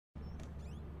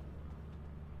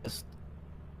Just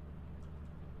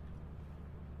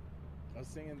I was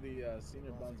singing the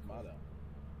Senior Buns motto.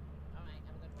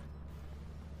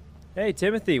 Hey,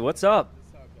 Timothy, what's up? This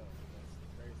is how it goes. It's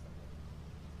very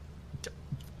simple.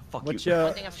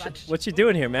 fuck you. What you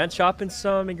doing here, man? Chopping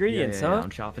some ingredients, yeah, huh? I'm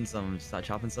chopping some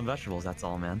vegetables. That's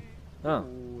all, man. Oh,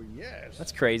 Yes.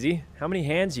 that's crazy. How many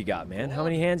hands you got, man? How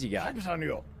many hands you got?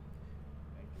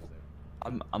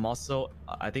 I'm also.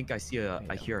 I think I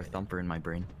hear a thumper in my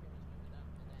brain.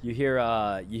 You hear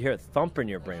a thumper in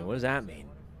your brain. What does that mean?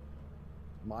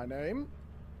 My name?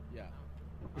 Yeah.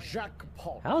 Jacques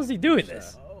Paul. How is he doing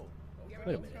this? Oh.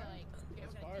 Wait a minute. Yes.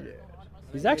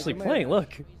 He's actually playing.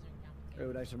 Look.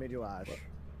 Oh, nice to meet you, Ash.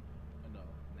 No,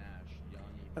 Nash. Yanni.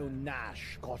 Oh,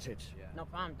 Nash. Got it. Yeah. No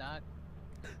problem, dog.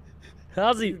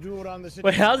 How's he? You do around the city.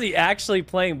 Wait, how's he actually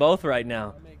playing both right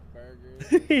now? I make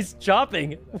burgers. He's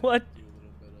chopping. What? Do a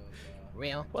little bit of,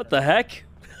 Real. What the heck?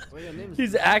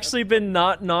 He's actually been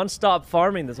non-stop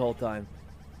farming this whole time.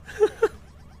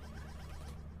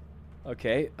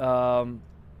 Okay.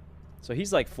 So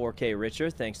he's like 4K richer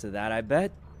thanks to that, I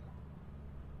bet.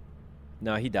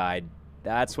 No, he died.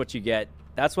 That's what you get.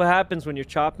 That's what happens when you're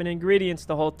chopping ingredients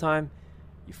the whole time.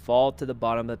 You fall to the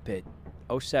bottom of the pit.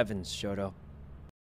 07s, Shoto.